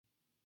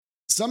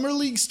Summer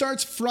League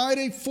starts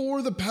Friday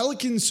for the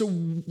Pelicans, so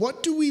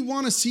what do we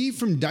want to see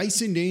from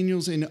Dyson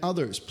Daniels and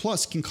others?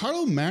 Plus, can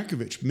Karlo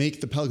Matković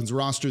make the Pelicans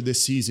roster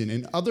this season,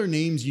 and other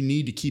names you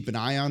need to keep an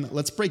eye on?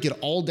 Let's break it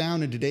all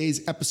down in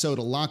today's episode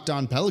of Locked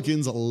On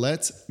Pelicans.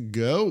 Let's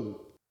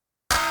go.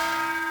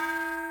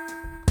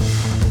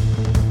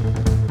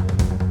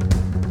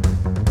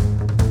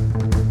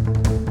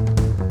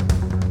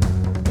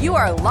 You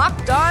are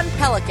Locked On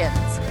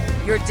Pelicans,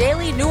 your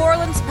daily New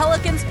Orleans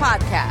Pelicans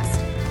podcast.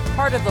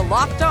 Part of the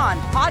Locked On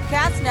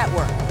Podcast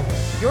Network,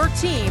 your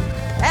team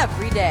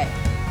every day.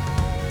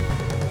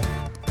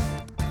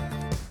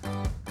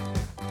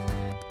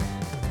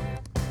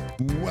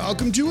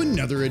 Welcome to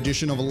another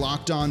edition of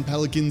Locked On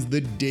Pelicans,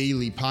 the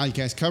daily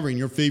podcast covering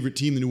your favorite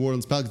team, the New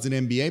Orleans Pelicans and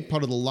NBA,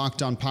 part of the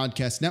Locked On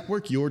Podcast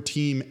Network, your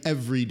team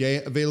every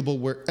day, available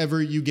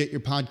wherever you get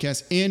your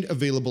podcasts and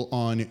available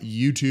on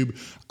YouTube.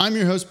 I'm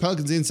your host,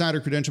 Pelicans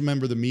Insider Credential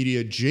member of the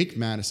media, Jake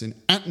Madison,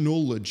 at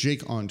NOLA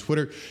Jake on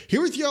Twitter,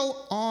 here with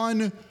y'all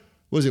on,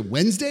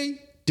 Wednesday?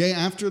 Day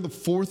after the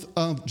 4th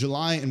of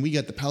July, and we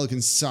got the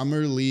Pelicans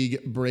Summer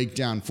League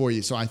breakdown for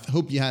you. So I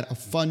hope you had a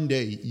fun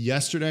day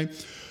yesterday.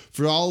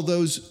 For all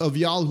those of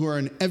y'all who are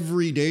an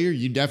everydayer,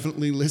 you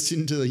definitely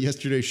listened to the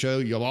yesterday's show.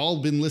 You've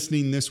all been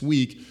listening this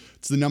week.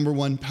 It's the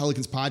 #1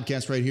 Pelicans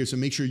podcast right here. So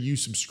make sure you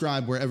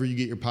subscribe wherever you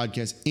get your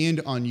podcasts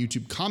and on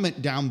YouTube.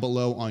 Comment down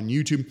below on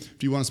YouTube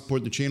if you want to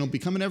support the channel.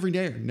 Become an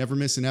everydayer. Never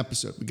miss an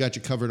episode. We got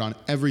you covered on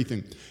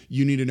everything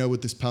you need to know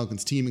with this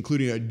Pelicans team,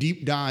 including a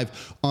deep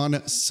dive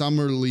on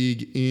Summer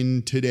League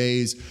in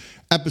today's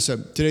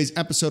episode. Today's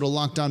episode of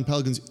Locked On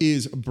Pelicans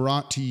is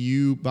brought to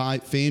you by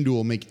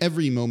FanDuel. Make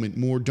every moment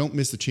more. Don't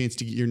miss the chance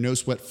to get your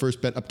no-sweat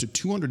first bet up to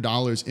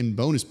 $200 in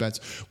bonus bets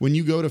when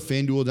you go to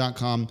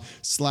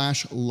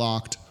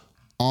FanDuel.com/locked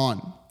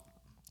on.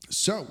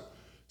 So,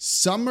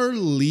 Summer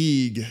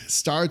League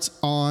starts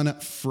on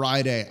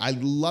Friday. I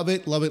love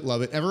it, love it,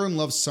 love it. Everyone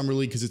loves Summer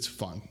League because it's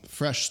fun.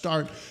 Fresh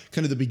start,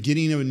 kind of the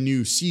beginning of a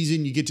new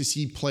season. You get to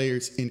see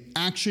players in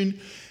action.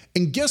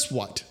 And guess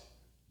what?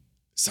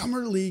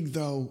 Summer League,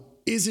 though,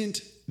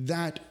 isn't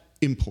that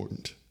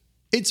important.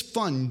 It's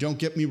fun, don't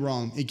get me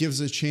wrong. It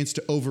gives us a chance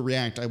to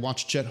overreact. I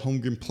watched Chet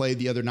Holmgren play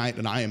the other night,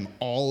 and I am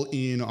all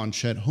in on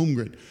Chet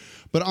Holmgren.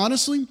 But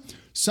honestly,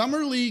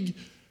 Summer League,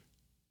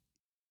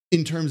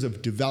 in terms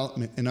of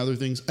development and other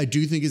things, I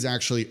do think is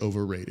actually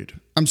overrated.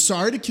 I'm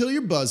sorry to kill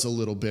your buzz a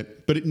little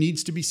bit, but it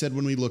needs to be said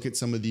when we look at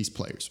some of these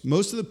players.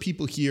 Most of the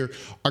people here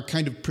are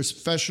kind of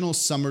professional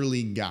Summer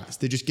League guys.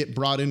 They just get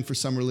brought in for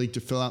Summer League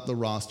to fill out the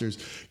rosters,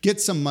 get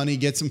some money,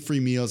 get some free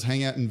meals,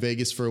 hang out in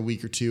Vegas for a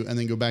week or two, and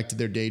then go back to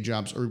their day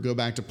jobs or go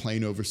back to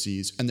playing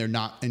overseas, and they're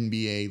not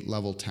NBA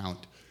level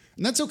talent.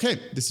 And that's okay.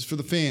 This is for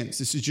the fans.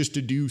 This is just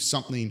to do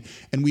something,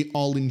 and we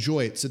all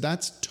enjoy it. So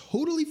that's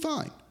totally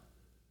fine.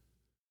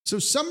 So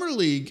Summer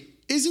League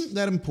isn't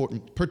that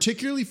important,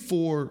 particularly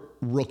for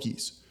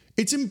rookies.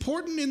 It's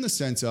important in the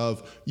sense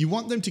of you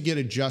want them to get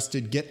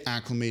adjusted, get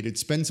acclimated,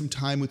 spend some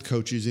time with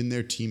coaches and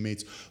their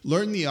teammates,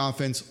 learn the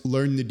offense,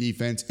 learn the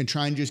defense, and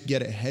try and just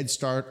get a head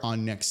start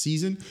on next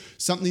season,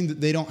 something that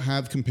they don't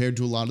have compared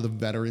to a lot of the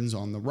veterans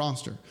on the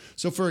roster.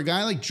 So for a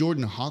guy like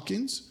Jordan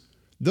Hawkins,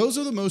 those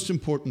are the most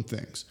important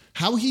things.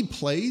 How he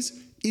plays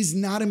is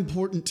not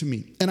important to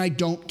me, and I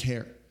don't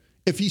care.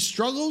 If he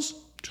struggles,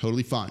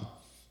 totally fine.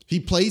 He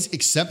plays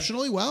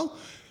exceptionally well.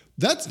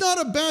 That's not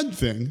a bad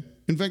thing.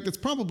 In fact, that's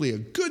probably a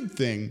good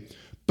thing.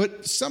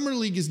 But Summer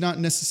League is not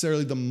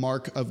necessarily the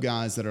mark of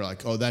guys that are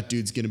like, oh, that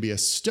dude's going to be a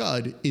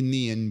stud in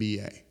the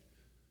NBA.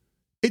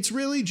 It's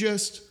really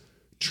just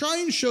try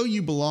and show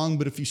you belong,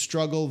 but if you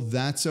struggle,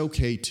 that's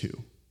okay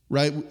too,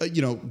 right?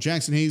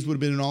 Jackson Hayes would have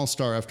been an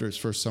all-star after his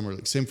first Summer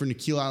League. Same for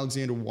Nickeil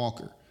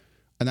Alexander-Walker.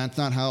 And that's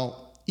not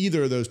how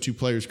either of those two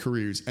players'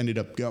 careers ended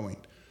up going.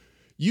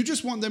 You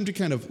just want them to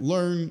kind of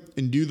learn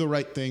and do the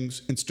right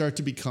things and start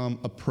to become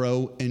a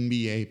pro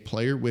NBA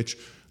player, which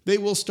they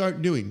will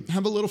start doing.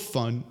 Have a little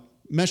fun,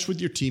 mesh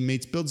with your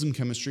teammates, build some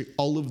chemistry,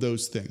 all of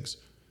those things.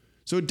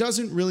 So it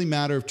doesn't really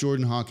matter if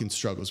Jordan Hawkins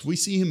struggles. If we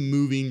see him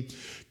moving,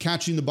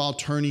 catching the ball,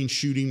 turning,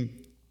 shooting,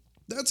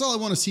 that's all I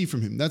want to see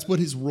from him. That's what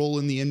his role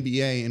in the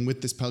NBA and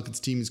with this Pelicans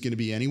team is going to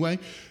be anyway.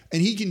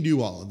 And he can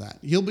do all of that.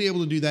 He'll be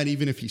able to do that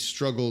even if he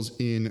struggles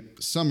in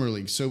Summer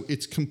League. So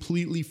it's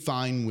completely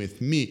fine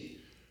with me.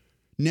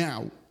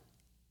 Now,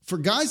 for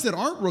guys that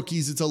aren't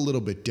rookies, it's a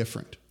little bit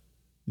different.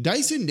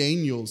 Dyson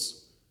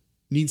Daniels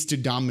needs to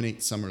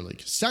dominate Summer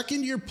League.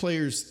 Second-year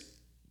players,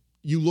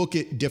 you look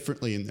at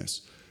differently in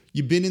this.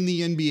 You've been in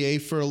the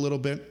NBA for a little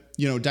bit.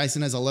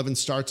 Dyson has 11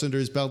 starts under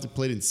his belt. He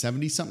played in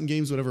 70-something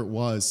games, whatever it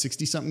was,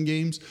 60-something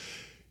games.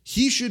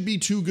 He should be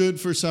too good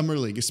for Summer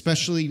League,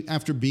 especially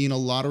after being a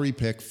lottery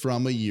pick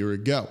from a year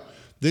ago.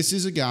 This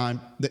is a guy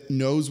that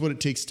knows what it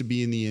takes to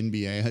be in the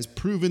NBA, has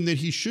proven that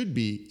he should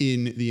be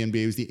in the NBA.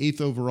 He was the 8th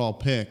overall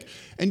pick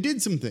and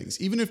did some things,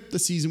 even if the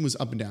season was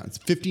up and down. It's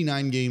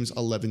 59 games,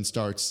 11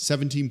 starts,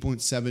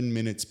 17.7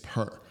 minutes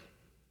per.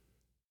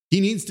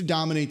 He needs to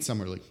dominate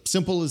Summer League.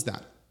 Simple as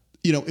that.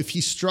 If he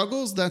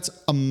struggles, that's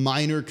a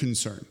minor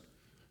concern.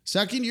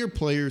 Second-year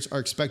players are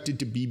expected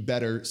to be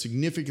better,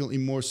 significantly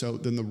more so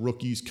than the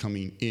rookies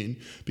coming in,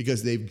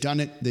 because they've done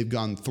it, they've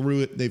gone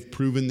through it, they've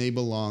proven they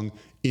belong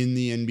in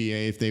the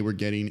NBA if they were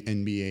getting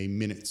NBA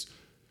minutes.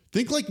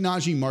 Think like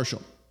Najee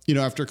Marshall.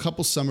 After a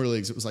couple summer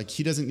leagues, it was like,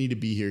 he doesn't need to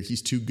be here.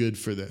 He's too good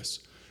for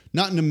this.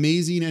 Not an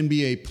amazing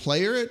NBA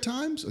player at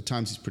times. At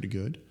times he's pretty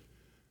good.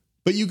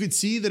 But you could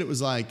see that it was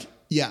like,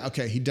 yeah,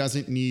 okay, he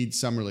doesn't need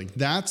summer league.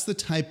 That's the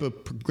type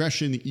of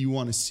progression that you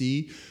want to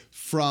see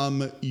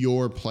from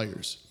your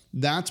players.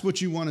 That's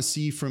what you want to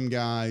see from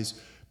guys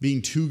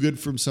being too good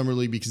from summer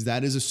league, because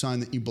that is a sign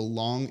that you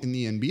belong in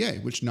the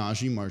NBA, which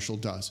Najee Marshall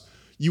does.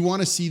 You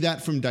want to see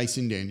that from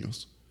Dyson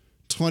Daniels.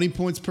 20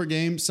 points per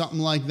game, something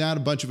like that, a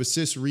bunch of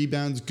assists,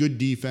 rebounds, good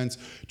defense,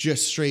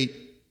 just straight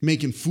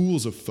making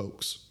fools of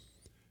folks.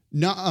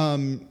 Now,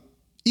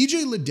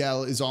 EJ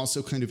Liddell is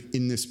also kind of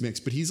in this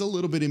mix, but he's a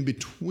little bit in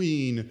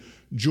between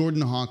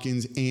Jordan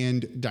Hawkins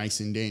and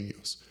Dyson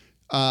Daniels.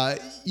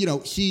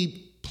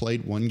 He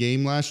played one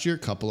game last year, a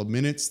couple of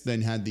minutes,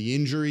 then had the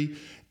injury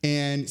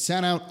and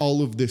sat out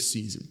all of this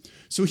season.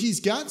 So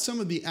he's got some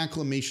of the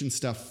acclimation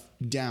stuff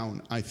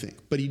down, I think,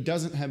 but he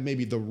doesn't have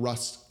maybe the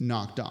rust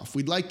knocked off.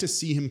 We'd like to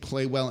see him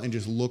play well and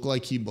just look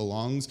like he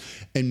belongs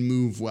and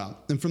move well.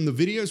 And from the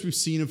videos we've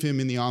seen of him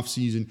in the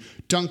offseason,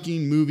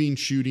 dunking, moving,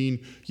 shooting,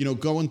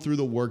 going through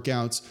the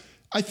workouts,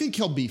 I think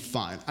he'll be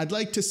fine. I'd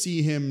like to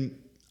see him.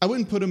 I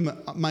wouldn't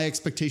put my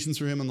expectations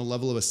for him on the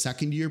level of a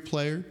second-year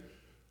player,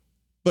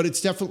 but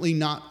it's definitely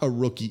not a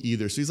rookie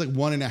either. So he's like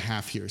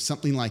 1.5 years,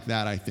 something like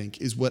that, I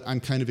think, is what I'm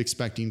kind of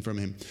expecting from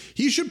him.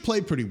 He should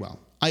play pretty well.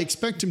 I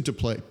expect him to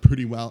play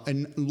pretty well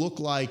and look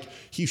like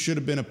he should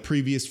have been a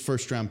previous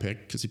first-round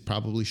pick, because he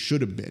probably should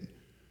have been.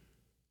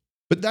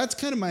 But that's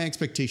kind of my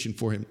expectation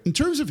for him. In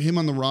terms of him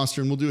on the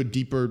roster, and we'll do a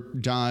deeper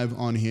dive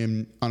on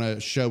him on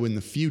a show in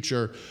the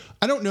future,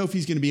 I don't know if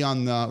he's going to be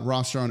on the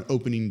roster on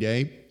opening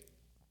day.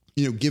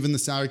 Given the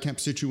salary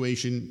cap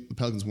situation, the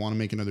Pelicans want to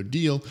make another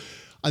deal.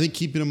 I think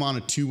keeping him on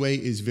a two-way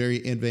is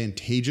very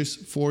advantageous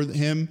for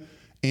him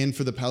and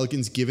for the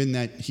Pelicans, given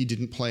that he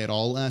didn't play at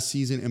all last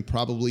season and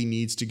probably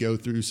needs to go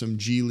through some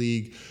G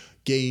League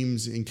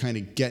games and kind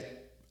of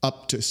get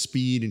up to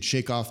speed and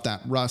shake off that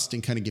rust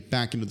and kind of get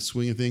back into the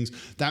swing of things.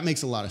 That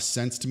makes a lot of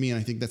sense to me, and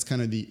I think that's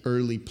kind of the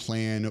early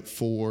plan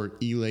for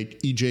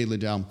EJ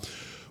Liddell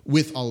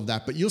with all of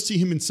that. But you'll see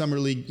him in Summer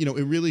League. It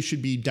really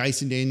should be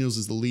Dyson Daniels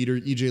as the leader.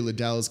 EJ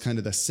Liddell is kind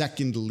of the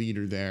second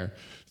leader there.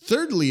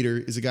 Third leader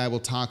is a guy we'll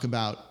talk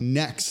about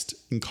next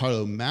in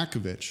Karlo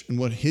Matković and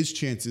what his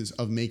chances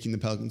of making the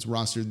Pelicans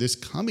roster this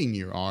coming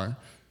year are.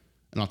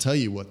 And I'll tell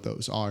you what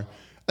those are.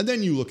 And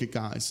then you look at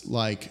guys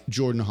like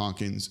Jordan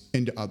Hawkins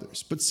and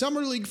others. But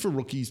Summer League for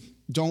rookies,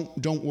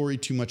 don't worry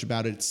too much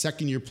about it. It's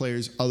second-year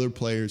players, other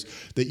players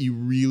that you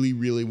really,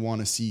 really want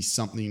to see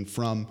something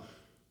from.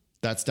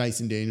 That's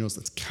Dyson Daniels.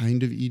 That's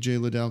kind of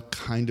EJ Liddell,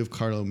 kind of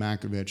Karlo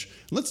Matković.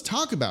 Let's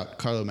talk about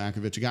Karlo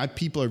Matković, a guy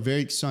people are very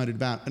excited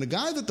about, and a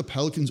guy that the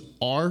Pelicans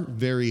are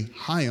very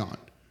high on.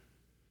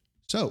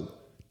 So,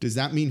 does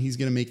that mean he's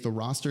going to make the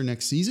roster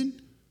next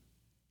season?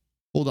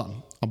 Hold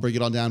on. I'll break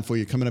it all down for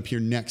you coming up here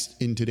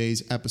next in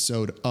today's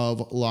episode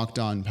of Locked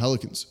On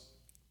Pelicans.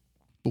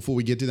 Before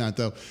we get to that,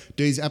 though,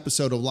 today's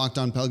episode of Locked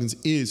On Pelicans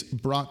is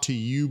brought to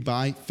you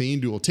by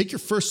FanDuel. Take your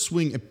first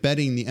swing at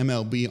betting the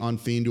MLB on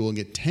FanDuel and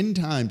get 10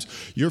 times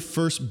your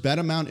first bet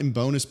amount in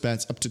bonus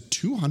bets up to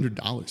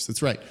 $200.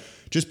 That's right.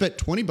 Just bet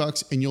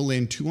 $20 and you'll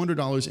land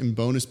 $200 in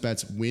bonus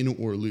bets, win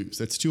or lose.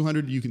 That's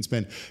 $200 you can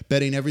spend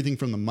betting everything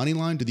from the money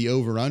line to the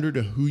over-under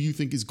to who you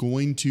think is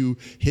going to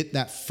hit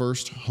that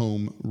first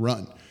home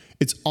run.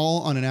 It's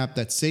all on an app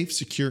that's safe,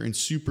 secure, and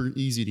super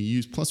easy to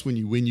use. Plus, when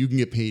you win, you can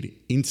get paid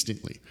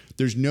instantly.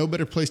 There's no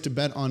better place to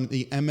bet on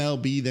the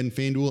MLB than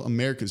FanDuel,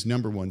 America's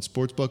 #1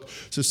 sportsbook.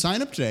 So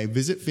sign up today.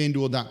 Visit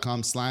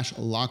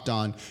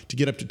FanDuel.com/lockedon to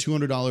get up to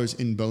 $200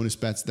 in bonus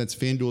bets. That's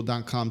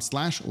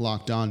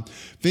FanDuel.com/lockedon.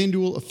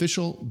 FanDuel,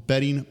 official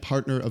betting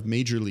partner of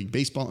Major League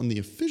Baseball and the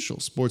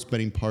official sports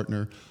betting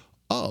partner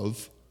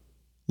of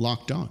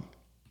Locked On.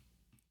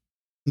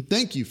 And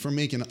thank you for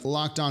making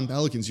Locked On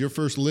Pelicans your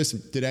first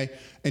listen today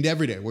and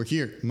every day. We're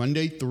here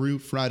Monday through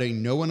Friday.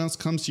 No one else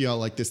comes to y'all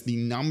like this. The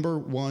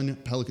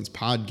 #1 Pelicans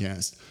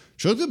podcast.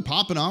 Show's been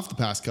popping off the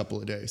past couple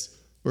of days.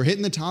 We're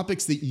hitting the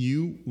topics that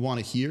you want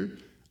to hear.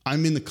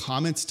 I'm in the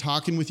comments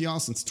talking with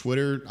y'all since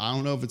Twitter, I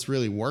don't know if it's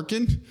really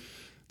working.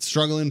 It's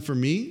struggling for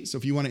me. So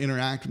if you want to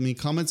interact with me,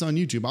 comments on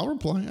YouTube, I'll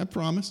reply, I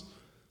promise.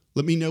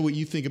 Let me know what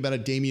you think about a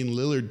Damian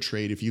Lillard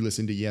trade if you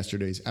listened to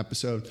yesterday's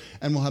episode.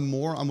 And we'll have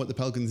more on what the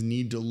Pelicans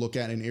need to look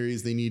at and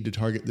areas they need to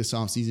target this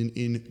offseason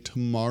in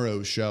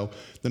tomorrow's show.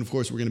 Then, of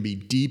course, we're going to be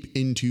deep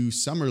into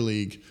Summer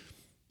League.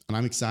 And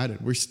I'm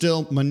excited. We're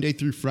still Monday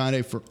through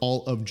Friday for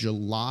all of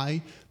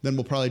July. Then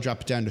we'll probably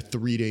drop it down to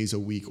 3 days a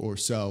week or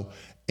so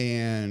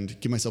and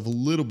give myself a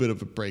little bit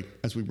of a break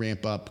as we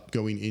ramp up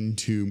going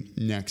into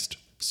next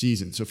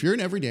season. So if you're an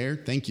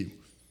everydayer, thank you.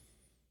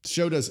 The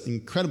show does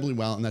incredibly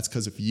well, and that's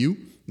because of you.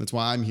 That's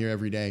why I'm here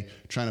every day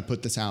trying to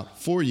put this out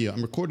for you.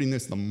 I'm recording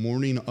this the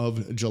morning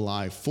of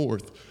July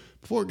 4th.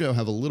 Before we go,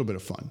 have a little bit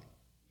of fun.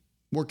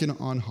 working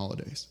on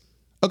holidays.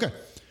 Okay,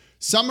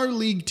 summer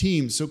league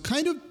teams. So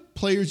kind of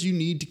players you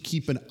need to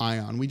keep an eye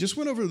on. We just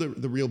went over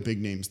the real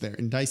big names there,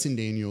 and Dyson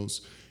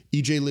Daniels,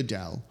 EJ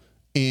Liddell,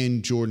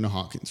 and Jordan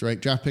Hawkins, right?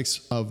 Draft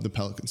picks of the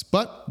Pelicans.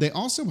 But they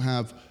also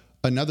have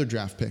another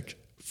draft pick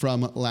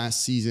from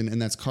last season,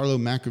 and that's Karlo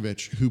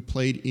Matković, who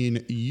played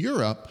in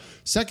Europe.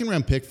 Second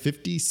round pick,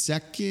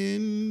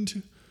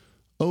 52nd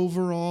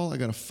overall. I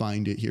got to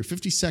find it here.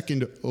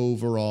 52nd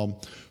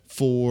overall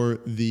for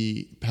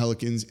the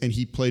Pelicans, and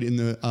he played in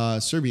the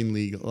Serbian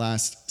League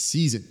last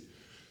season.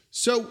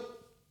 So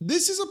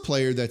this is a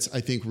player that's,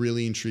 I think,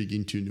 really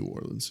intriguing to New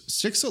Orleans.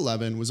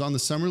 6'11", was on the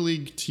Summer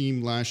League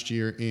team last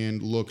year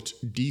and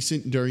looked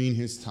decent during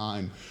his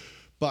time,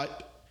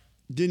 but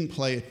didn't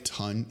play a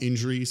ton.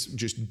 Injuries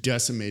just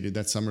decimated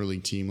that Summer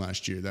League team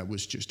last year. That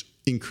was just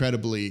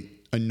incredibly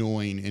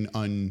annoying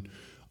and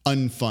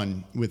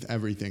unfun with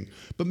everything.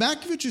 But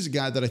Matković is a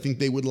guy that I think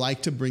they would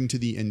like to bring to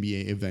the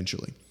NBA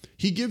eventually.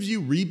 He gives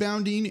you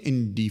rebounding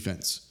and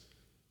defense.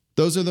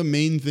 Those are the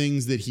main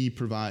things that he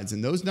provides,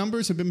 and those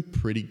numbers have been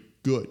pretty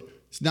good.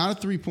 He's not a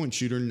three-point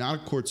shooter, not a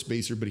court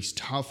spacer, but he's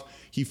tough.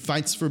 He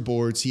fights for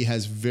boards. He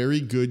has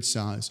very good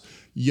size.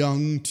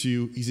 Young,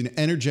 too. He's an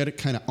energetic,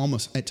 kind of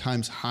almost at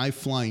times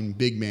high-flying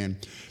big man.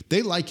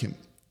 They like him.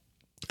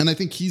 And I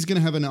think he's going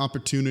to have an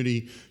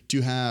opportunity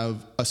to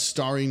have a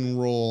starring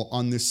role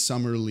on this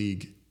summer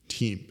league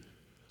team.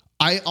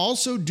 I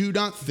also do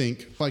not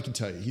think, well, I can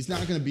tell you, he's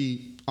not going to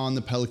be on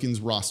the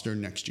Pelicans roster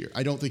next year.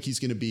 I don't think he's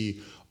going to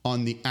be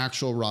on the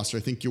actual roster. I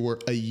think you're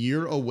a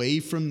year away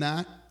from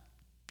that.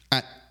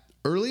 At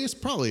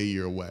earliest, probably a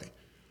year away.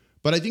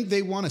 But I think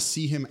they want to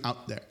see him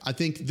out there. I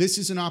think this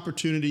is an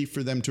opportunity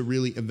for them to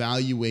really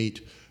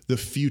evaluate the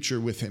future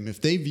with him.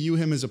 If they view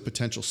him as a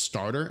potential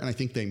starter, and I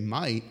think they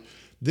might,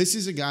 this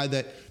is a guy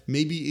that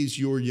maybe is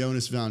your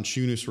Jonas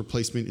Valanciunas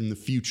replacement in the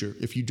future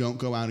if you don't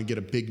go out and get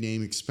a big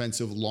name,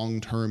 expensive,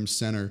 long-term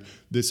center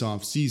this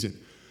offseason.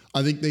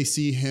 I think they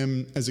see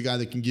him as a guy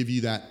that can give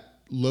you that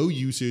low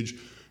usage,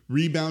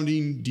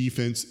 rebounding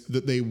defense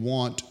that they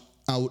want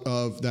out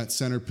of that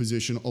center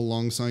position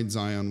alongside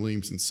Zion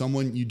Williamson,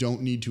 someone you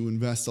don't need to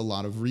invest a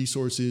lot of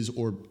resources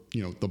or,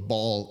 the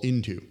ball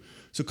into.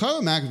 So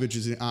Karlo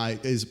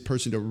Matković is a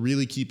person to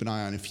really keep an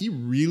eye on. If he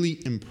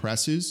really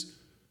impresses,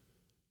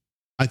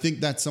 I think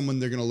that's someone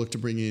they're going to look to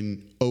bring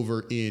in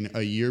over in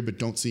a year, but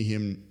don't see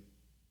him.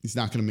 He's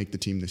not going to make the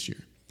team this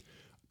year.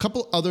 A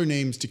couple other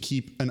names to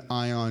keep an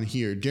eye on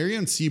here.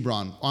 Darian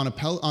Sebron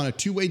on a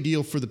two-way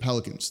deal for the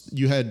Pelicans.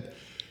 You had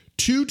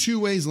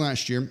two-ways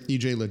last year,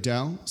 EJ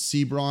Liddell,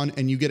 Sebron,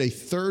 and you get a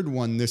third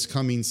one this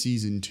coming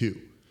season too.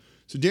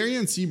 So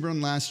Darian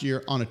Sebron last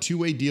year on a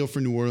two-way deal for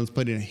New Orleans,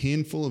 played in a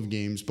handful of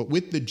games, but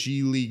with the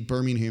G League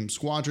Birmingham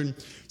squadron,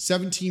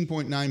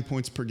 17.9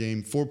 points per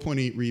game,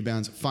 4.8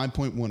 rebounds,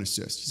 5.1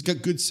 assists. He's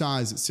got good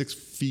size at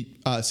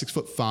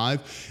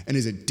 6'5", and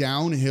is a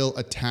downhill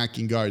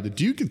attacking guard. The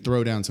dude can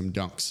throw down some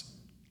dunks.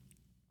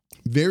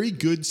 Very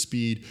good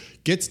speed,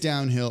 gets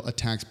downhill,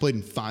 attacks, played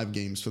in 5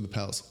 games for the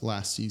Pels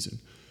last season.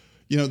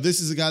 This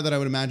is a guy that I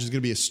would imagine is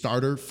going to be a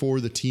starter for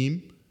the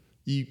team.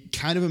 You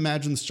kind of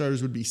imagine the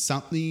starters would be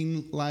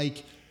something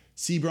like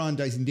Sebron,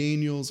 Dyson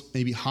Daniels,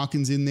 maybe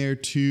Hawkins in there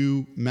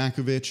too,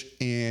 Matković,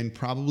 and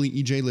probably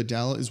EJ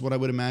Liddell is what I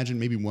would imagine.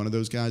 Maybe one of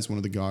those guys, one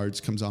of the guards,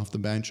 comes off the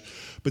bench.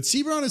 But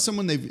Sebron is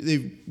someone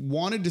they've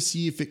wanted to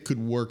see if it could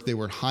work. They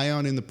were high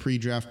on in the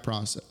pre-draft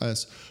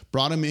process,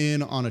 brought him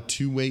in on a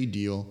two-way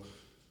deal,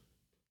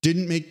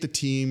 didn't make the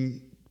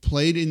team.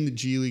 Played in the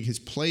G League, has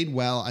played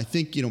well. I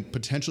think,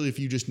 potentially if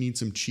you just need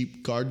some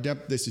cheap guard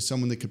depth, this is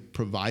someone that could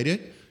provide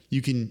it.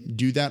 You can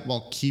do that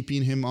while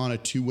keeping him on a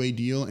two-way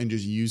deal and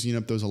just using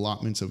up those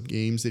allotments of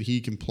games that he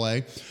can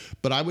play.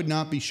 But I would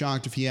not be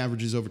shocked if he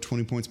averages over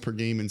 20 points per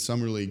game in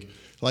Summer League.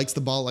 Likes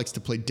the ball, likes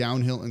to play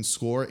downhill and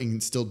score, and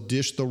can still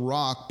dish the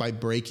rock by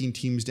breaking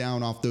teams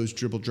down off those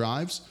dribble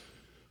drives,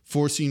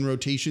 forcing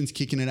rotations,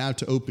 kicking it out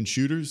to open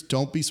shooters.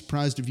 Don't be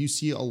surprised if you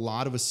see a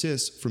lot of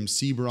assists from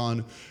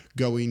Sebron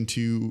going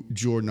to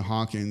Jordan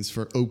Hawkins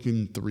for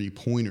open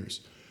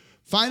three-pointers.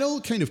 Final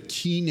kind of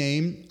key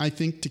name, I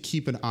think, to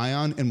keep an eye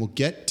on, and we'll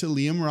get to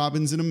Liam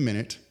Robbins in a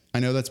minute. I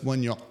know that's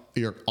one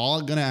you're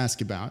all going to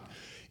ask about,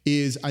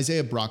 is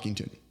Isaiah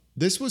Brockington.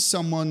 This was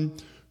someone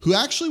who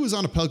actually was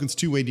on a Pelicans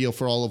two-way deal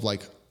for all of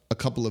a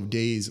couple of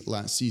days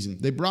last season.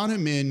 They brought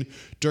him in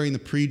during the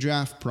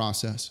pre-draft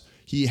process.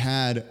 He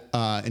had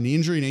an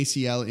injury, an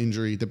ACL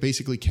injury, that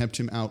basically kept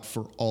him out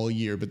for all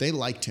year, but they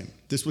liked him.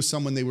 This was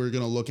someone they were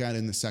going to look at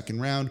in the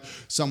second round,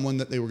 someone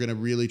that they were going to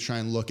really try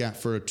and look at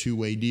for a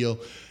two-way deal.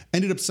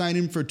 Ended up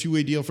signing him for a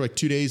two-way deal for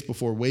 2 days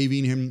before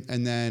waiving him,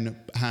 and then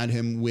had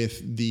him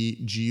with the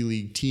G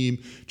League team,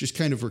 just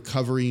kind of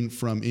recovering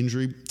from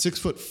injury.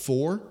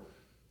 6'4",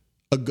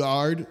 a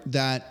guard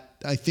that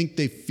I think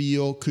they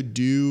feel could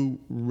do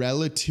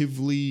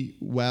relatively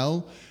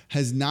well.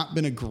 Has not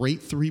been a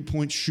great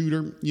three-point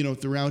shooter,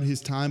 throughout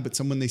his time, but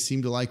someone they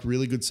seem to like.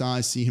 Really good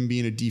size. See him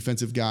being a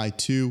defensive guy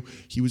too.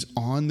 He was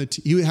on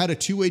he had a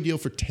two-way deal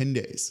for 10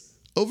 days,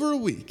 over a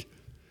week.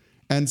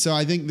 And so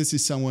I think this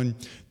is someone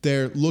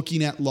they're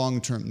looking at long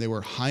term. They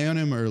were high on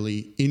him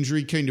early.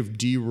 Injury kind of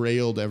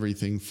derailed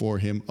everything for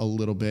him a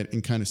little bit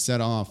and kind of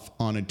set off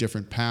on a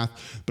different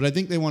path. But I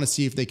think they want to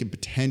see if they can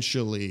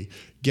potentially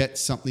get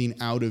something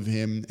out of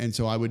him. And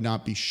so I would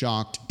not be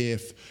shocked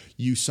if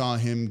you saw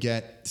him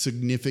get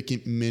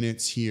significant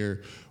minutes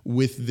here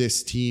with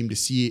this team to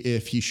see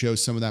if he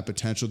shows some of that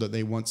potential that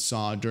they once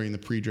saw during the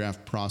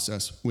pre-draft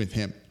process with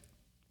him.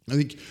 I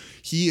think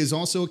he is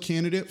also a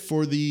candidate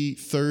for the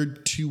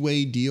third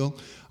two-way deal.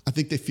 I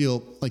think they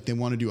feel like they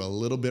want to do a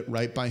little bit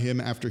right by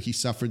him after he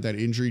suffered that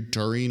injury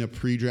during a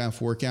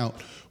pre-draft workout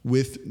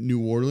with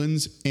New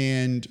Orleans,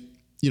 and,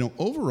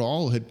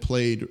 overall had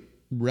played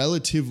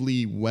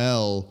relatively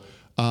well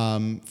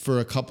for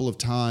a couple of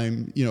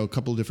time, a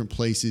couple of different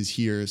places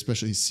here,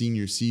 especially his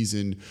senior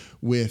season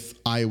with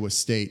Iowa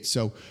State.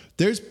 So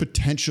there's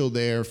potential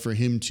there for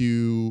him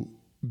to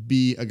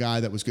be a guy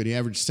that was good. He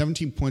averaged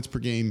 17 points per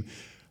game,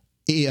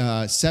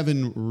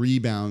 7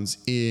 rebounds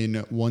in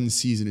one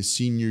season, his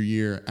senior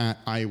year at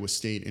Iowa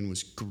State, and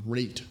was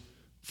great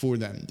for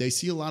them. They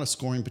see a lot of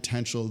scoring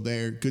potential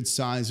there, good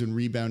size and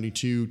rebounding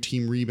too,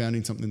 team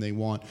rebounding, something they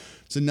want.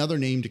 It's another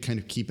name to kind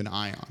of keep an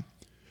eye on.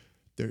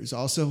 There's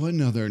also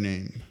another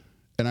name,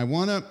 and I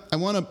want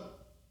to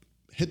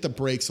hit the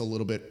brakes a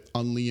little bit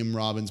on Liam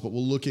Robbins, but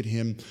we'll look at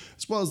him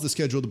as well as the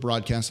schedule, the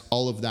broadcast,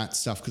 all of that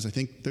stuff, because I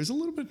think there's a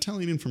little bit of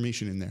telling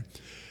information in there.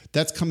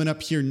 That's coming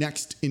up here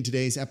next in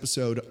today's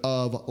episode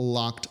of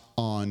Locked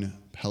On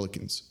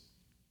Pelicans.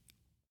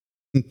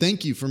 And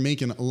thank you for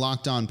making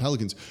Locked On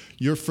Pelicans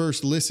your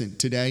first listen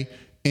today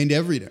and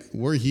every day.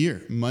 We're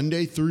here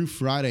Monday through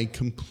Friday,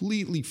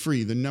 completely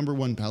free, the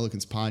 #1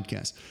 Pelicans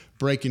podcast,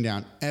 breaking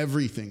down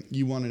everything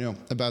you want to know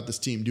about this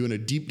team, doing a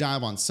deep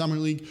dive on Summer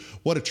League,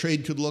 what a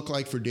trade could look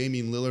like for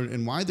Damian Lillard,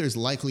 and why there's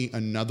likely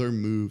another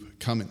move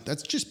coming.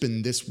 That's just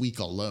been this week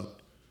alone.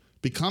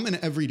 Become an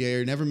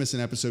everydayer, never miss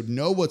an episode,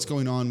 know what's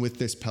going on with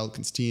this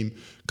Pelicans team,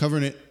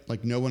 covering it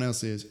like no one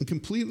else is, and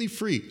completely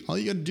free. All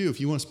you got to do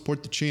if you want to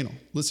support the channel,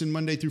 listen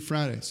Monday through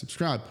Friday,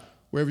 subscribe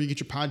wherever you get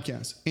your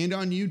podcasts, and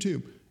on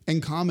YouTube,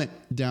 and comment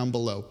down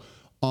below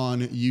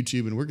on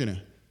YouTube, and we're going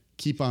to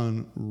keep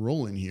on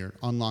rolling here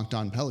on Locked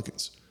On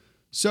Pelicans.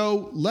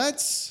 So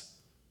let's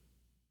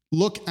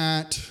look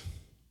at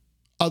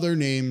other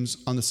names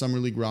on the Summer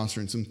League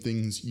roster and some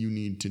things you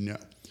need to know.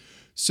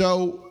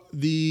 So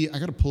I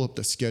got to pull up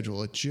the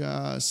schedule. It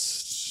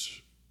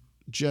just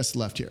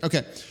left here.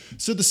 Okay.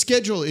 So the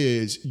schedule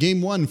is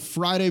game 1,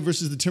 Friday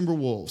versus the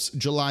Timberwolves,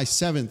 July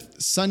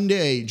 7th.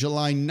 Sunday,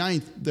 July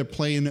 9th, they're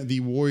playing the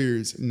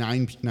Warriors,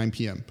 9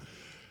 p.m.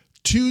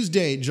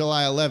 Tuesday,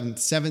 July 11th,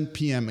 7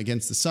 p.m.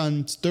 against the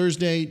Suns.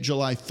 Thursday,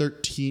 July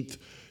 13th,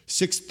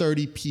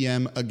 6:30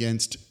 p.m.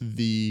 against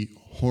the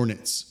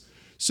Hornets.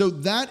 So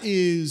that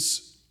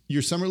is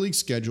your Summer League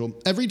schedule.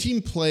 Every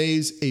team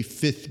plays a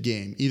 5th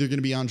game, either going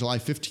to be on July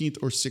 15th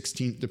or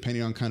 16th,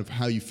 depending on kind of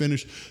how you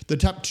finish. The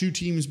top 2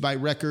 teams by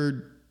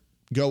record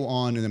go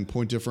on, and then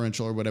point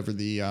differential or whatever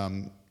the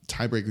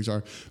tiebreakers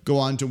are, go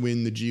on to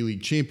win the G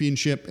League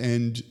championship,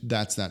 and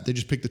that's that. They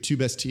just pick the 2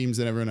 best teams,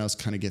 and everyone else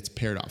kind of gets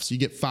paired off. So you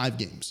get 5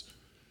 games.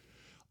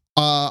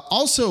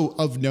 Also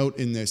of note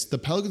in this, the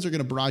Pelicans are going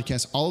to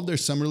broadcast all of their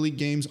Summer League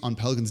games on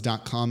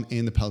Pelicans.com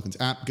and the Pelicans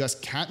app. Gus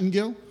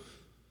Cattingill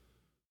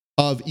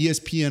of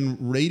ESPN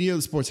Radio,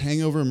 the Sports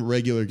Hangover, and a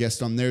regular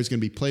guest on there, is going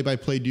to be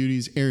play-by-play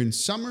duties. Aaron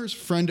Summers,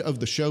 friend of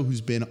the show who's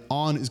been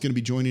on, is going to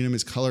be joining him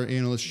as color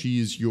analyst. She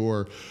is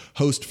your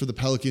host for the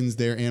Pelicans,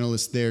 their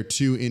analyst there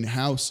too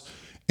in-house.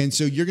 And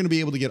so you're going to be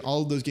able to get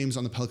all of those games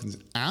on the Pelicans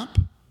app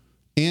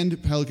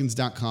and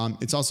Pelicans.com.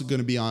 It's also going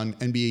to be on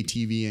NBA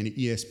TV and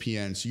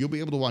ESPN. So you'll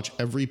be able to watch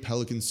every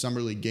Pelicans Summer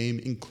League game,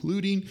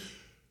 including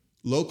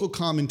local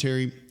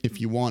commentary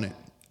if you want it.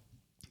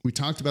 We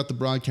talked about the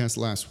broadcast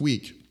last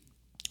week.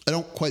 I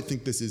don't quite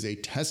think this is a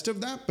test of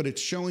that, but it's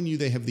showing you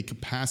they have the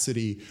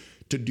capacity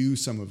to do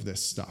some of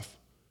this stuff.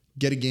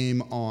 Get a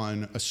game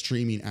on a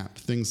streaming app,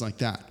 things like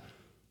that.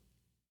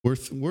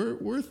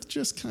 Worth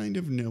just kind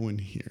of knowing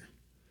here.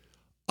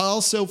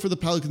 Also, for the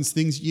Pelicans,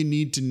 things you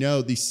need to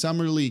know. The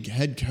Summer League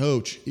head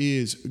coach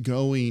is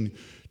going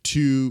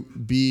to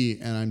be,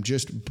 and I'm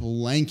just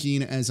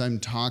blanking as I'm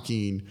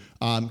talking,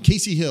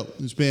 Casey Hill,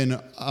 who's been,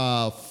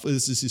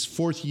 this is his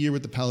 4th year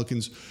with the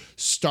Pelicans,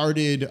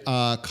 started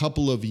a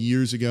couple of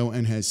years ago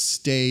and has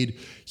stayed.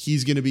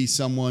 He's going to be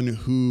someone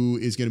who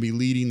is going to be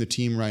leading the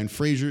team. Ryan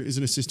Frazier is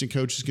an assistant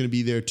coach, is going to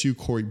be there too.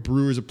 Corey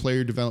Brewer is a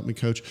player development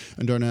coach,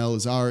 and Darnell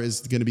Lazar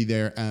is going to be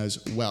there as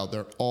well.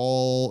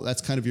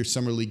 That's kind of your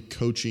Summer League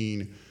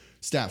coaching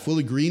staff.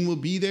 Willie Green will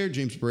be there.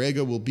 James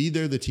Borrego will be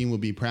there. The team will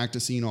be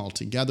practicing all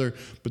together,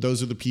 but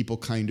those are the people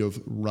kind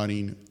of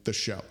running the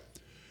show.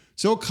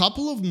 So a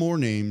couple of more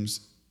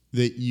names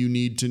that you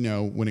need to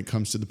know when it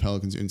comes to the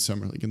Pelicans in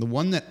Summer League. And the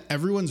one that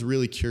everyone's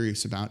really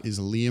curious about is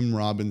Liam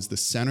Robbins, the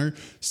center,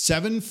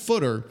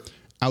 7-footer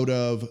out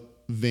of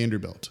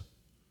Vanderbilt.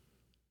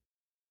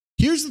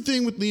 Here's the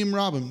thing with Liam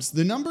Robbins.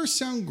 The numbers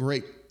sound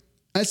great.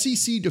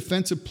 SEC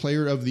Defensive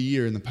Player of the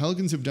Year, and the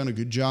Pelicans have done a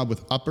good job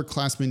with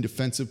upperclassmen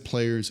Defensive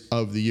Players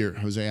of the Year.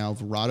 Jose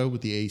Alvarado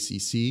with the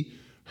ACC,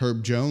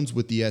 Herb Jones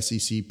with the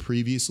SEC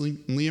previously,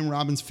 and Liam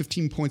Robbins,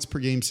 15 points per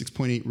game,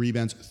 6.8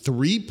 rebounds,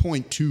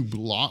 3.2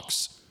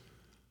 blocks.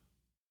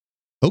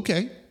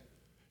 Okay,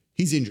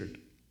 he's injured.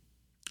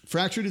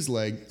 Fractured his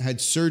leg,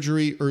 had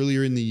surgery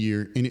earlier in the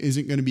year, and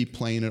isn't going to be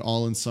playing at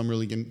all in Summer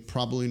League, and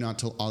probably not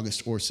till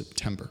August or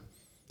September.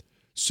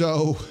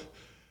 So,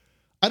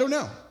 I don't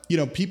know.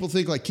 People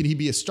think like, can he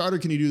be a starter?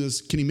 Can he do this?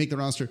 Can he make the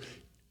roster?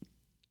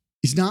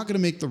 He's not going to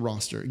make the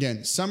roster.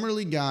 Again, Summer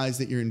League guys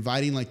that you're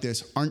inviting like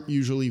this aren't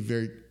usually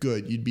very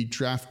good. You'd be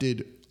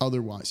drafted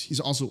otherwise.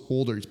 He's also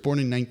older. He's born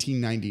in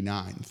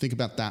 1999. Think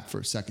about that for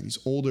a second. He's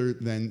older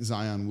than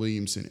Zion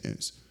Williamson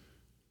is.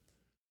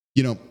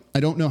 I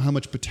don't know how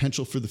much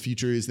potential for the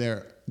future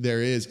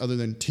there is other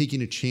than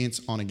taking a chance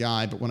on a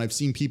guy. But when I've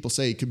seen people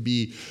say it could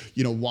be,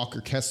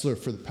 Walker Kessler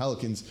for the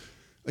Pelicans,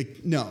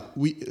 like, no,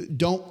 we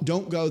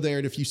don't go there.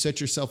 And if you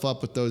set yourself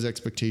up with those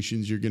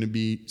expectations, you're going to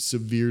be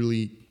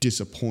severely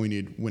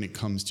disappointed when it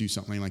comes to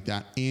something like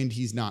that. And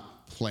he's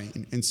not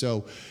playing. And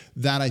so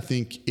that, I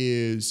think,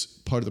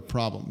 is part of the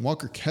problem.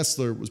 Walker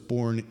Kessler was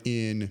born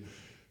in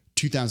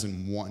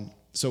 2001.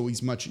 So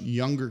he's much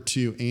younger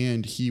too.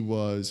 And he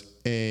was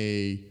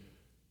a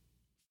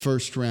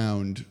first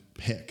round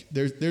pick.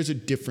 There's a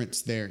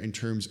difference there in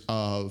terms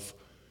of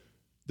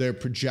their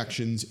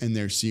projections and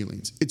their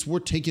ceilings. It's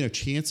worth taking a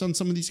chance on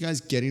some of these guys,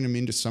 getting them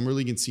into Summer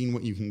League and seeing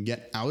what you can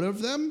get out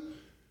of them.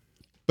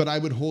 But I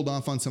would hold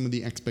off on some of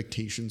the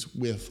expectations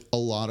with a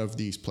lot of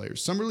these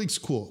players. Summer League's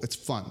cool. It's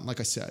fun.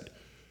 Like I said,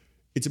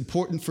 it's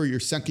important for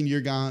your second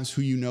year guys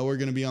who are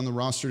going to be on the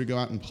roster to go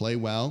out and play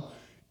well.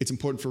 It's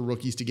important for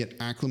rookies to get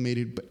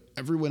acclimated, but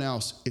everyone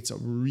else, it's a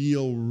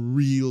real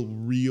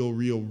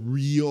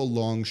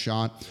long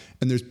shot.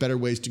 And there's better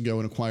ways to go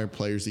and acquire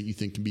players that you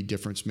think can be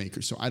difference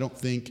makers. So I don't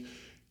think,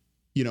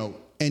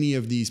 any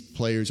of these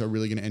players are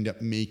really going to end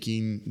up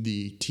making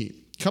the team.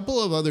 A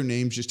couple of other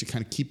names just to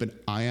kind of keep an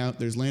eye out.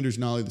 There's Landers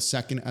Nolley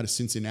II out of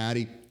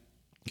Cincinnati.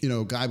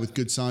 A guy with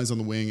good size on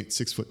the wing at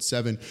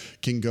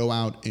 6'7" can go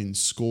out and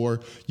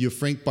score. You have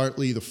Frank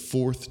Bartley, the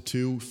fourth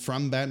too,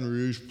 from Baton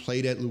Rouge,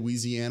 played at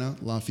Louisiana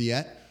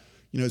Lafayette.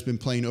 Has been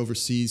playing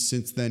overseas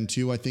since then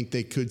too. I think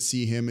they could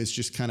see him as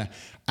just kind of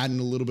adding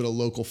a little bit of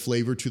local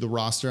flavor to the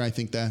roster. I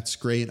think that's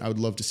great. I would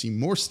love to see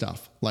more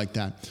stuff like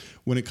that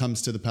when it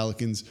comes to the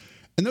Pelicans.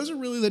 And those are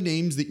really the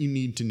names that you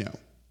need to know.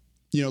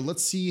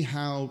 Let's see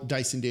how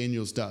Dyson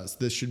Daniels does.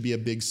 This should be a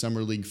big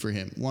Summer League for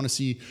him. Want to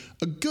see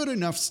a good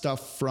enough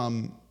stuff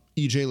from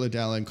EJ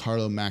Liddell and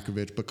Karlo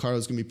Matković, but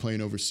Karlo's going to be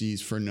playing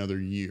overseas for another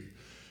year.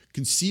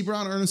 Can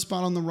Sebron earn a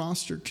spot on the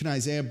roster? Can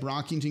Isaiah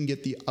Brockington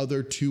get the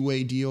other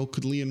two-way deal?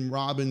 Could Liam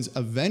Robbins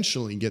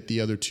eventually get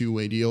the other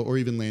two-way deal? Or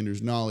even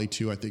Landers Nolley,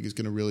 too, I think is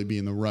going to really be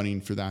in the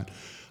running for that.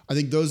 I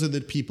think those are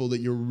the people that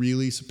you're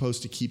really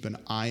supposed to keep an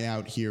eye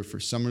out here for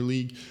Summer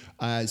League,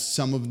 as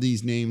some of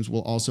these names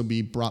will also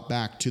be brought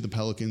back to the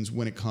Pelicans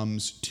when it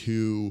comes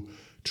to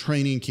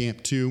training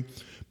camp too.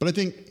 But I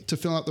think to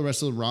fill out the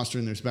rest of the roster,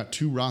 and there's about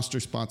 2 roster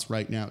spots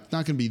right now, it's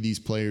not going to be these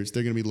players.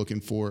 They're going to be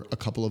looking for a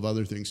couple of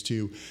other things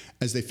too,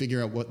 as they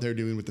figure out what they're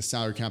doing with the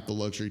salary cap, the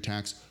luxury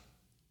tax,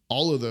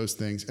 all of those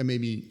things, and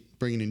maybe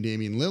bringing in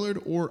Damian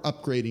Lillard or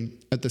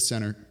upgrading at the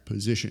center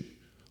position.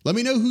 Let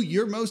me know who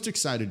you're most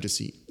excited to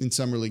see in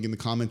Summer League in the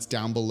comments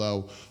down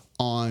below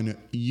on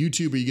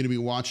YouTube. Are you going to be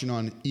watching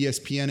on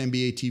ESPN,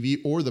 NBA TV,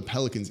 or the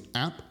Pelicans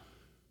app?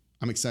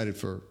 I'm excited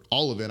for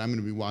all of it. I'm going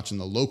to be watching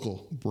the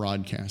local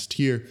broadcast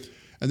here.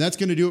 And that's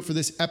going to do it for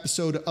this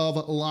episode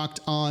of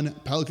Locked On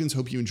Pelicans.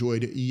 Hope you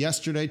enjoyed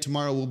yesterday.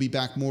 Tomorrow we'll be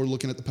back more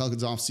looking at the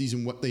Pelicans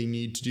offseason, what they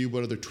need to do,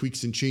 what other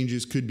tweaks and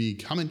changes could be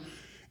coming.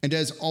 And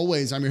as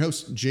always, I'm your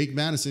host, Jake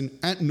Madison,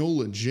 at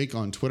NOLA Jake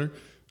on Twitter.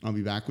 I'll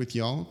be back with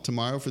y'all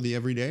tomorrow for the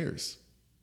Everydayers.